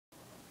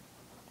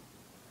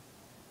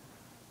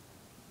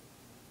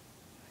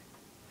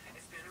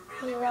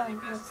Run,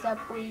 what's up,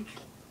 week?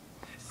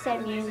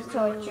 7 years of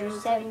torture,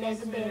 7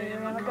 days of bitter,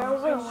 and a girl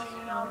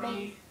ruining on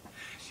me.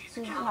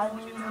 She's calling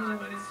me, la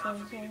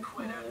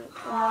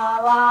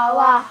la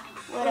la,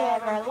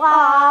 whatever,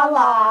 la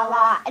la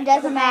la, it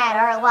doesn't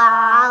matter, la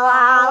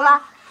la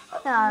la.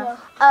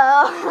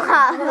 Oh,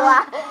 la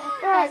la.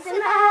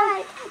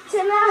 Tonight,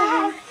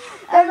 tonight,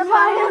 there's a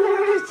party on the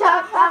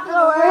rooftop of the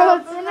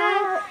world.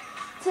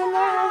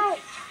 Tonight,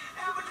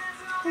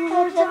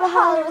 head to the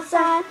Hollywood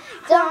sign.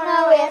 Don't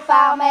know if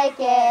I'll make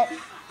it.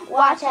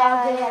 Watch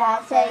how good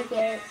I'll take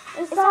it.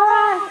 It's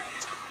alright,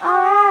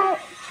 alright.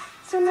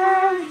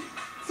 Tonight.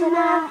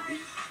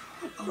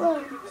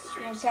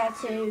 Your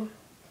tattoo.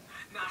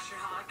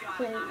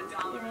 Put it in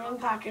your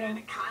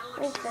pocket.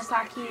 It's just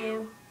like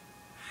you.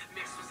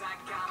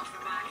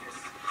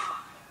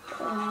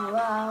 La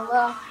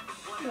la,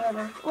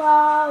 whatever.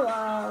 La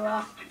la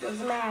la,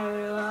 doesn't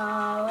matter.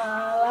 La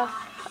la la,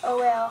 oh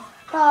well.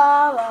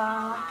 La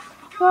la.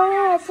 For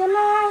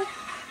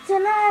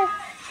tonight,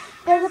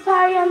 there's a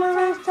party on the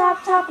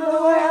rooftop, top of the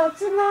world.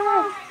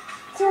 Tonight,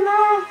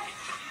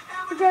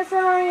 dancing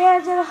on the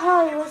edge of the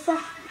Hollywood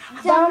sign.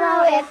 Don't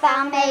know if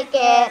I'll make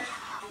it.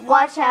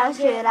 Watch how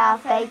good I'll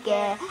fake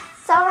it.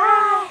 It's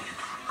alright,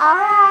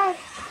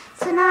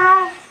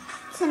 tonight.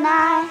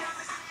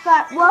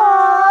 But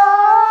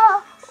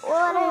whoa,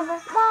 whatever,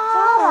 la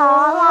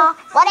la,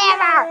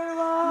 whatever.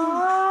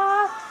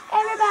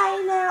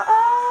 Everybody now,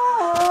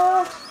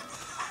 oh.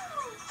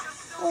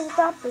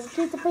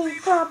 Keep the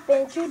beat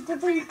pumping, keep the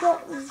beat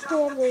going,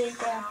 still it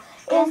down.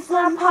 It's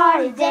my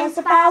party, dance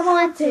if I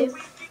want to.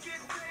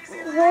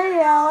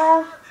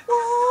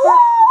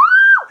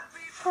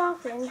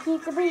 Pumping,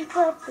 keep the beat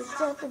pumping,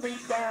 shut the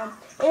beat down.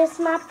 It's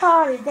my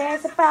party,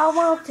 dance if I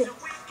want to.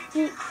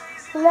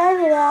 Let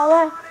it all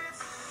out.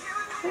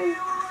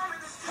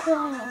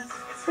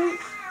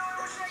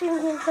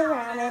 Shooting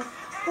around and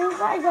who's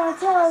not gonna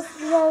tell us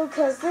to go,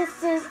 cause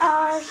this is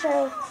our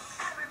show.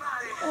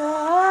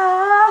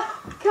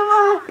 Come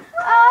on,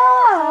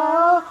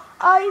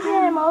 all you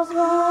animals,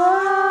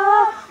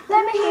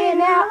 let me hear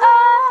now,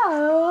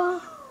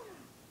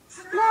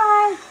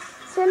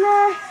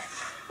 tonight,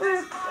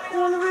 we're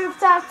on the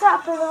rooftop,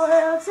 top of the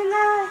world,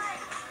 tonight,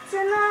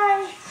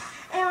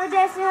 and we're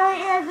dancing on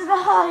the edge of the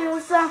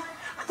Hollywood sign.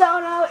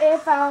 Don't know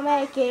if I'll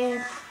make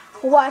it,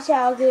 watch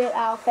how good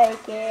I'll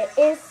fake it.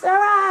 It's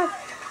alright,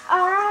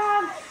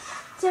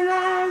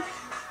 tonight,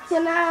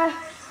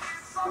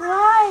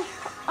 alright,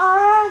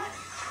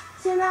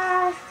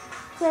 tonight,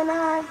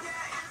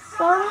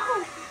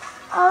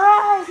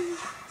 alright,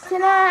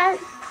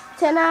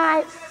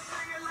 tonight,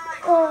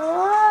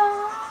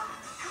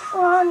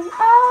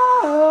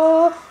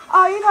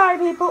 all you party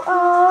people,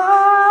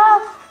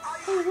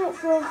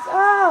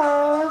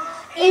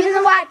 even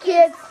the white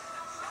kids,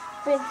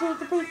 keep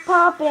the beat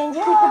pumping,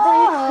 keep the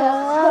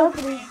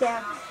beat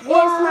down.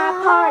 It's my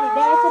party,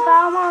 dance if I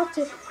want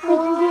to, we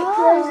can get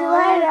crazy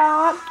later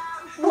on.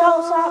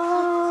 No stop,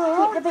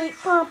 keep the beat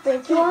pumping,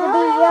 keep the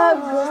beat up,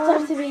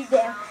 start the beat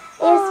down.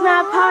 It's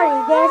my party,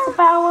 dance if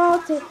I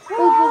want to, we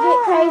can get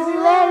crazy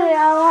later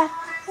on.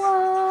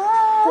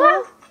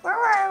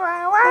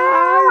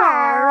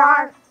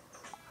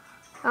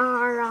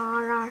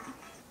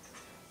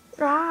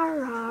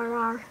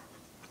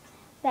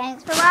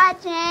 Thanks for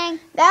watching.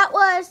 That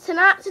was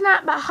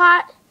Tonight by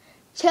Hot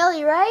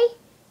Chella Rae.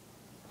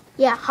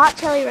 Yeah, Hot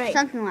Chella Rae.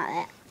 Something like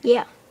that.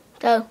 Yeah.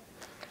 So,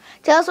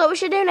 tell us what we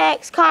should do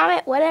next.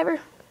 Comment, whatever.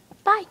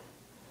 Bye.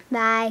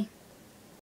 Bye.